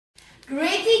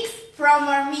Greetings from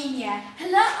Armenia.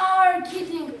 Hello, our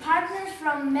Kidlink partners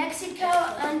from Mexico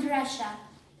and Russia.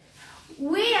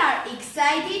 We are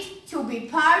excited to be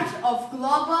part of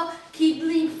Global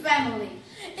Kidlink family.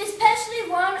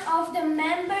 Especially one of the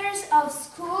members of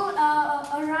school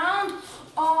Arount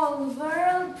the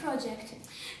World Project.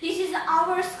 This is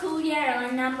our school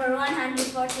Yerevan, number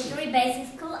 143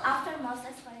 basic school after Moses.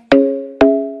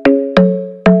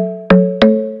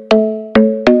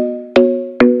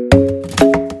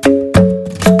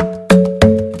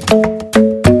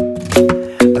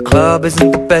 The club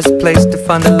isn't the best place to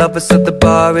find the lovers, so the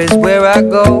bar is where I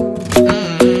go.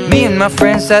 Me and my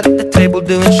friends at the table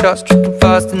doing shots, tripping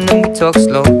fast, and then we talk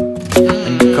slow.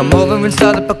 And you come over and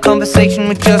start up a conversation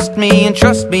with just me, and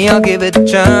trust me, I'll give it a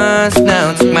chance.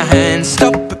 Now take my hand,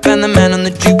 stop it, and the man on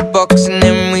the jukebox, and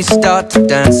then we start to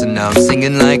dance. And now I'm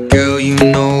singing like, girl, you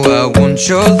know I want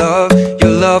your love.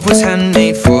 Your love was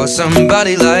handmade for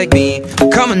somebody like me.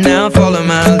 Come on now, follow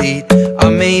my lead. I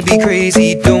may be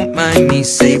crazy, don't mind me.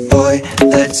 Say, boy,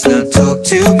 let's not talk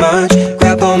too much.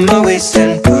 Grab on my waist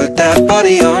and put that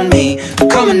body on me.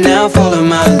 Come on now, follow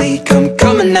my lead. Come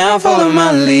on now, follow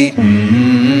my lead.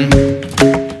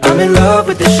 I'm in love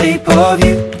with the shape of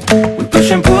you. We push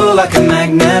and pull like a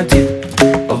magnet do.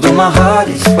 Although my heart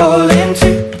is falling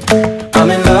too,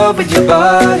 I'm in love with your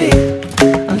body.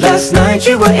 And last night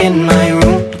you were in my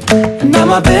room, and now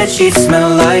my bedsheets smell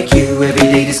like you. Every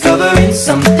day discovering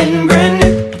something brand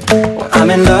new. Well, I'm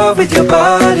in love with your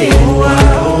body. Oh, I,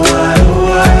 oh, I,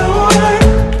 oh, I, oh, I.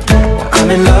 Well, I'm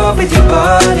in love with your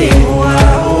body. Oh, I,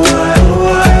 oh, I, oh,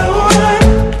 I, oh, I.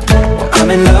 Well, I'm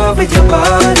in love with your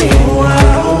body. Oh, I,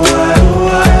 oh, I, oh,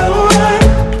 I, oh, I.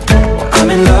 Well, I'm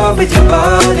in love with your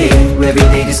body. Every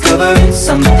day discovering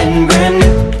something brand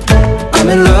new. I'm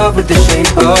in love with the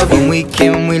shape of you. When we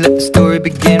came, we let the story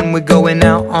begin. We're going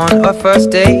out on our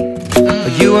first date.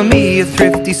 You and me are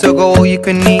thrifty, so go all you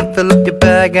can eat. Fill up your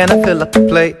bag and I fill up the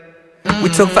plate. We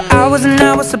talk for hours and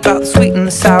hours about the sweet and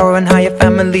the sour, and how your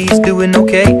family's doing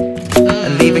okay.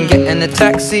 And leaving, getting a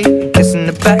taxi, kissing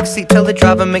the backseat, tell the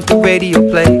driver make the radio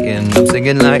play. And I'm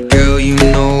singing like, girl, you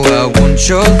know I want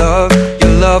your love.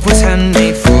 Your love was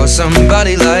handmade for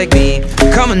somebody like me.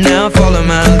 Come on now, follow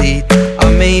my lead. I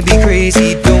may be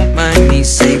crazy, don't mind me.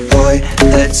 Say, boy,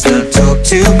 let's not talk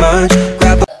too much.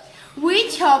 Grab.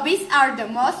 Which hobbies are the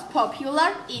most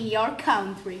popular in your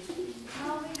country?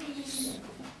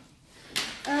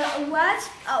 What's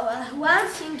one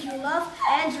thing you love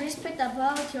and respect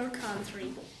about your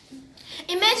country?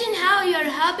 Imagine how your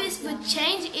hobbies would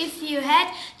change if you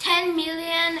had $10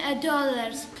 million.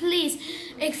 Please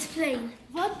explain.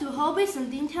 What do hobbies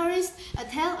and interests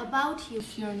tell about you?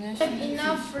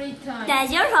 Enough free time.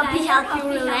 Does your hobby help you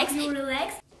relax?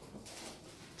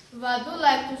 Would you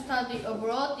like to study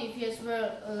abroad? If yes,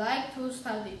 where like to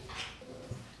study?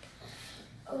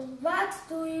 What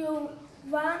do you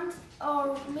want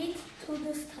or need to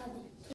study?